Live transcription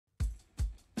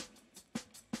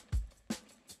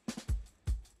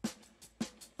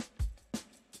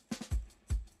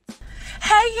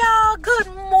Hey y'all, good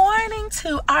morning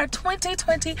to our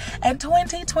 2020 and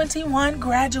 2021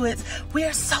 graduates. We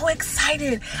are so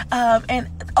excited and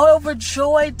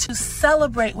overjoyed to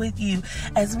celebrate with you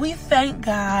as we thank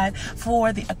God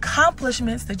for the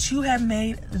accomplishments that you have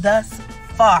made thus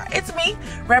far. It's me,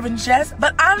 Reverend Jess,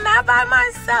 but I'm not by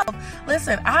myself.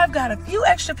 Listen, I've got a few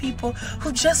extra people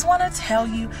who just want to tell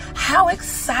you how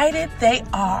excited they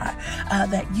are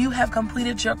that you have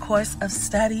completed your course of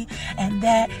study and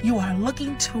that you are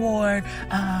looking toward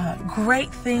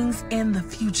great things in the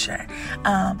future.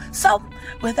 So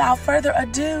without further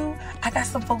ado, I got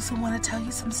some folks who want to tell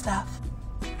you some stuff.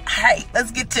 All right,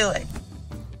 let's get to it.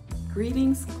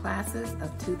 Greetings, classes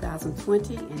of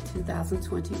 2020 and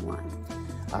 2021.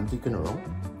 I'm Deacon Earl.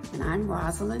 And I'm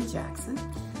Rosalind Jackson.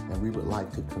 And we would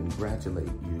like to congratulate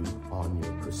you on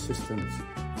your persistence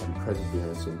and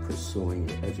perseverance in pursuing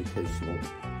your educational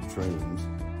dreams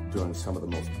during some of the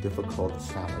most difficult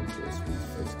challenges we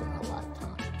faced in our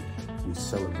lifetime. We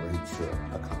celebrate your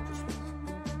accomplishments.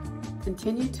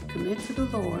 Continue to commit to the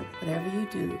Lord whatever you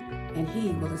do, and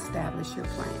He will establish your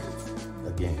plans.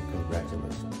 Again,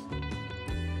 congratulations.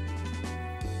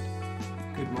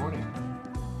 Good morning.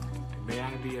 May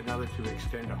I be another to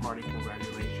extend a hearty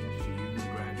congratulations to you new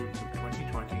graduates of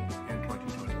 2020 and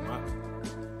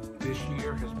 2021. This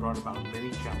year has brought about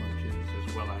many challenges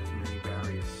as well as many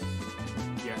barriers.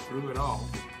 Yet through it all,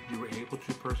 you were able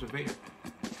to persevere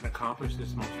and accomplish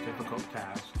this most difficult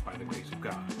task by the grace of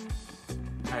God.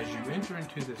 As you enter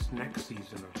into this next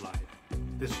season of life,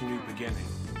 this new beginning,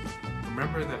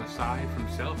 remember that aside from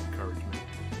self-encouragement,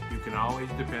 you can always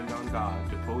depend on God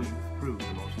to pull you through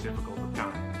the most difficult of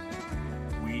times.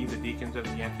 We, the deacons of the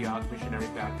Antioch Missionary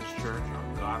Baptist Church,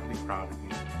 are godly proud of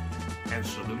you and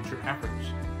salute your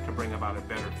efforts to bring about a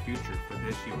better future for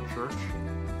this, your church,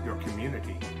 your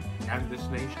community, and this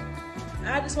nation.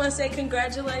 I just want to say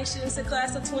congratulations to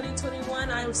class of 2021.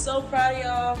 I am so proud of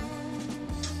y'all.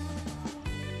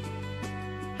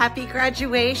 Happy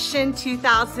graduation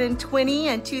 2020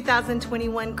 and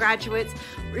 2021 graduates.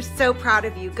 We're so proud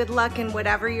of you. Good luck in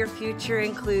whatever your future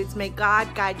includes. May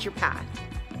God guide your path.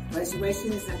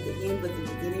 Graduation is at the end but the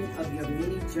beginning of your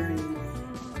mini journey.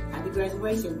 Happy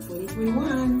graduation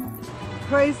 2021.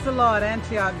 Praise the Lord,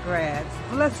 Antioch grads.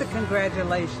 Blessed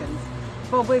congratulations.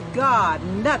 For with God,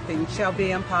 nothing shall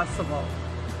be impossible.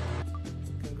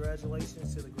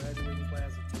 Congratulations to the graduating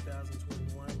class of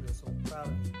 2021. We're so proud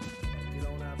of you. Get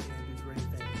on out there and do great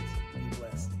things. Be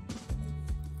blessed.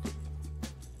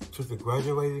 To the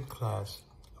graduating class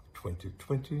of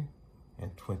 2020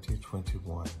 and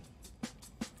 2021,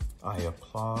 I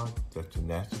applaud the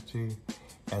tenacity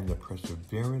and the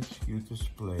perseverance you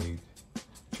displayed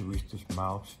to reach this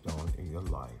milestone in your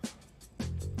life.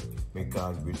 May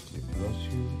God richly bless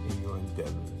you in your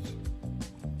endeavors.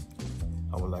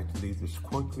 I would like to leave this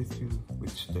quote with you,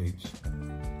 which states,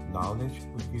 "Knowledge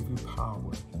will give you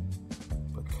power,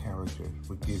 but character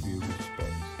will give you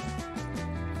respect."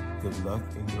 Good luck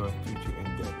in your future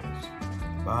endeavors.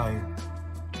 Bye.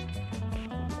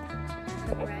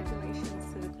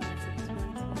 Congratulations to the class of 2020.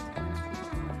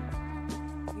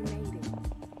 You made it.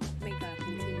 May God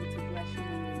continue to bless you in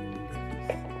your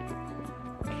endeavors.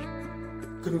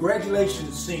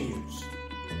 Congratulations, seniors.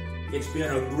 It's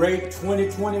been a great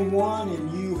 2021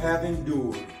 and you have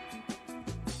endured.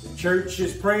 The church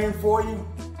is praying for you,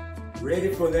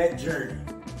 ready for that journey.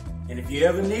 And if you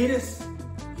ever need us,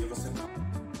 give us a call.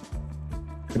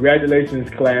 Congratulations,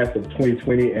 class of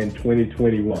 2020 and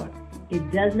 2021. It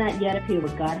does not yet appear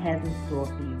what God has in store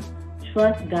for you.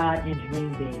 Trust God and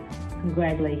dream big.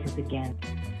 Congratulations again.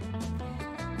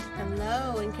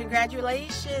 Hello and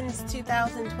congratulations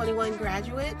 2021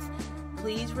 graduates.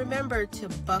 Please remember to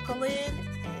buckle in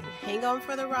and hang on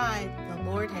for the ride. The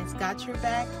Lord has got your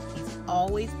back. He's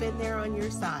always been there on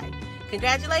your side.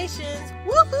 Congratulations.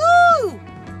 Woohoo!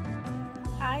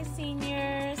 Hi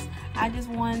seniors. I just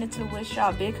wanted to wish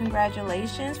y'all big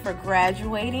congratulations for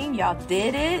graduating. Y'all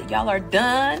did it. Y'all are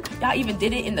done. Y'all even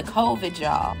did it in the COVID,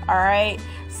 y'all. All right.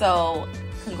 So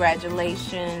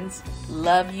congratulations.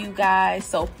 Love you guys.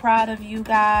 So proud of you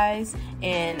guys.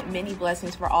 And many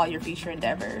blessings for all your future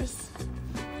endeavors.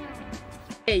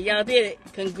 Hey, y'all did it.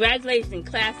 Congratulations,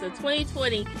 class of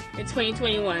 2020 and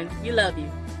 2021. We love you.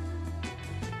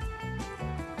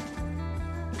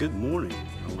 Good morning.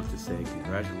 I want to say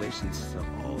congratulations to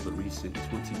all the recent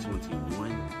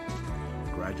 2021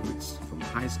 graduates from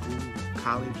high school,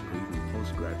 college, or even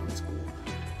postgraduate school.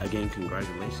 Again,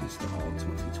 congratulations to all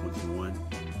 2021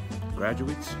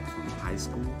 graduates from high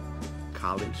school,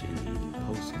 college, and even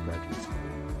postgraduate school.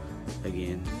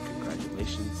 Again,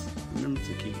 congratulations. Remember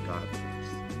to keep God first.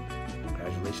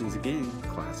 Congratulations again,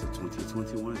 class of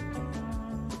 2021.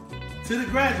 To the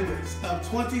graduates of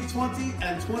 2020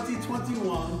 and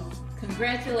 2021,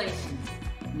 congratulations.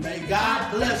 May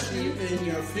God bless you in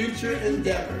your future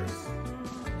endeavors.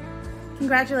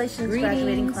 Congratulations,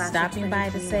 graduating class. Stopping by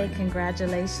to say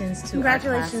congratulations to our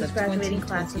class of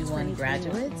 2021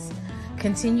 graduates.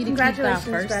 Continue to keep God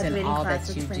first in all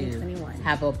that you do.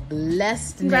 Have a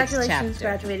blessed next chapter. Congratulations,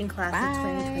 graduating class of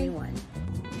 2021.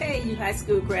 Hey, you high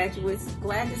school graduates.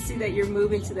 Glad to see that you're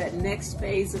moving to that next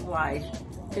phase of life.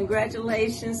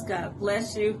 Congratulations. God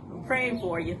bless you. I'm praying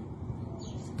for you.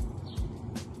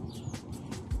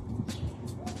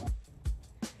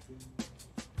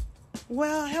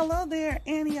 Well, hello there,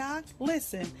 Antioch.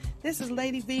 Listen, this is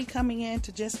Lady V coming in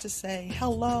to say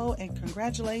hello and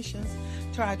congratulations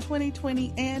to our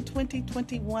 2020 and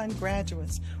 2021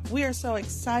 graduates. We are so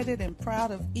excited and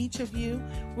proud of each of you.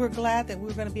 We're glad that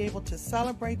we're going to be able to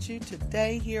celebrate you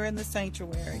today here in the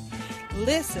sanctuary.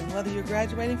 Listen, whether you're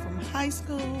graduating from high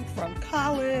school, from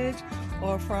college,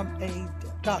 or from a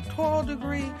doctoral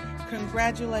degree,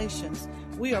 congratulations.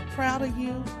 We are proud of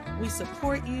you, we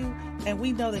support you, and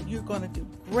we know that you're going to do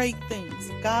great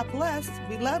things. God bless.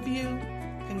 We love you.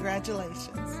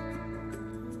 Congratulations.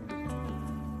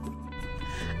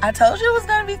 I told you it was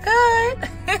going to be good.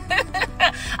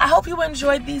 I hope you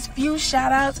enjoyed these few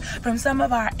shout outs from some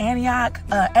of our Antioch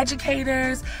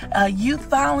educators, youth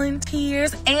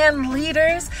volunteers, and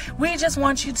leaders. We just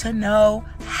want you to know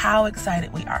how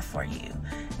excited we are for you.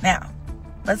 Now,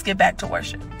 let's get back to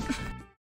worship.